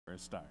for a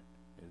start.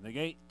 In the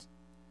gate.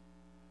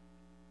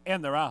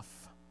 And they're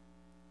off.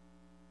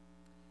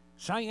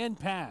 Cheyenne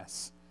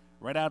Pass.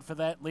 Right out for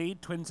that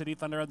lead. Twin City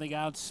Thunder on the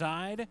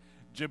outside.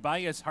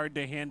 Jabias hard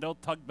to handle.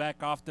 Tugged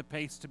back off the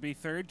pace to be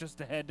third.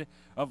 Just ahead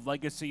of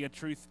Legacy of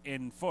Truth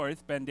in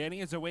fourth.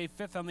 Bandani is away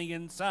fifth on the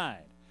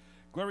inside.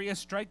 Glorious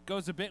Strike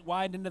goes a bit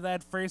wide into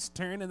that first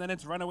turn, and then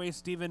it's Runaway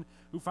Steven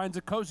who finds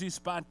a cozy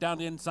spot down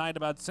inside,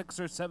 about 6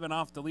 or 7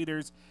 off the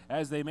leaders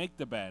as they make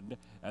the bend.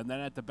 And then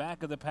at the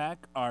back of the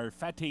pack are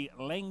Fatty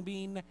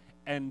Langbean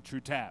and True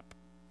Tap.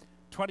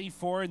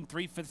 24 and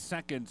 3/5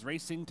 seconds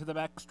racing to the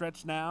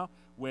backstretch now,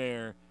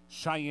 where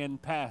Cheyenne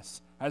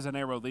Pass has a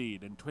narrow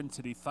lead, and Twin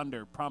City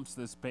Thunder prompts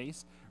this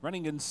pace.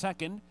 Running in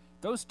second,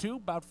 those two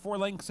about 4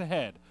 lengths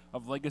ahead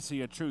of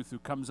Legacy of Truth, who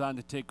comes on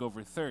to take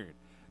over third.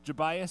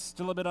 Jabias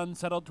still a bit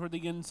unsettled toward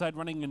the inside,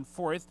 running in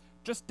fourth,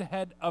 just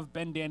ahead of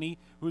Bandani,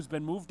 who's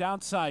been moved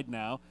outside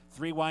now,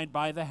 3 wide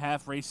by the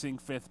half, racing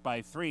fifth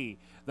by 3.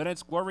 Then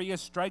it's Glorious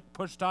Strike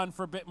pushed on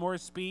for a bit more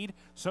speed,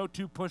 so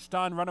too pushed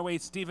on Runaway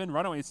Steven.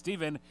 Runaway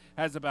Steven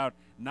has about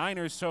 9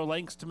 or so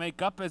lengths to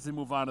make up as they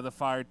move on to the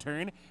far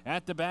turn.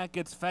 At the back,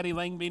 it's Fatty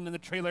Langbean, and the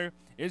trailer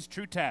is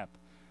True Tap.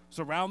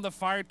 So round the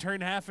far turn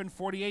half in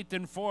 48th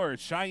and 4.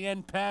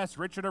 Cheyenne Pass,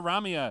 Richard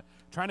Aramia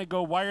trying to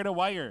go wire to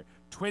wire.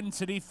 Twin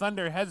City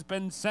Thunder has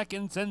been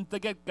second since the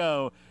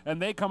get-go, and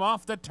they come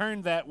off the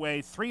turn that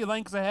way, 3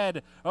 lengths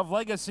ahead of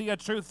Legacy of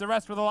Truth. The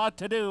rest with a lot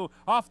to do.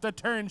 Off the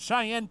turn,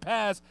 Cheyenne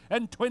Pass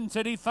and Twin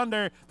City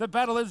Thunder. The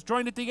battle is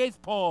joined at the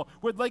 8th pole,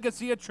 with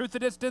Legacy of Truth a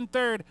distant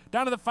third,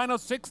 down to the final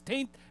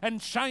 16th,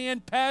 and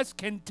Cheyenne Pass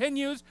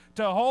continues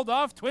to hold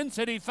off Twin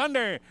City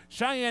Thunder.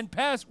 Cheyenne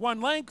Pass 1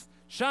 length.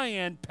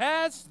 Cheyenne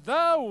Pass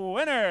the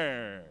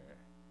winner.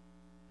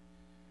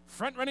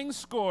 Front-running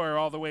score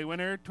all the way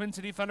winner. Twin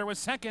City Thunder was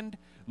second.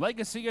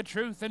 Legacy of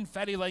Truth and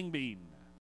Fatty Langbean.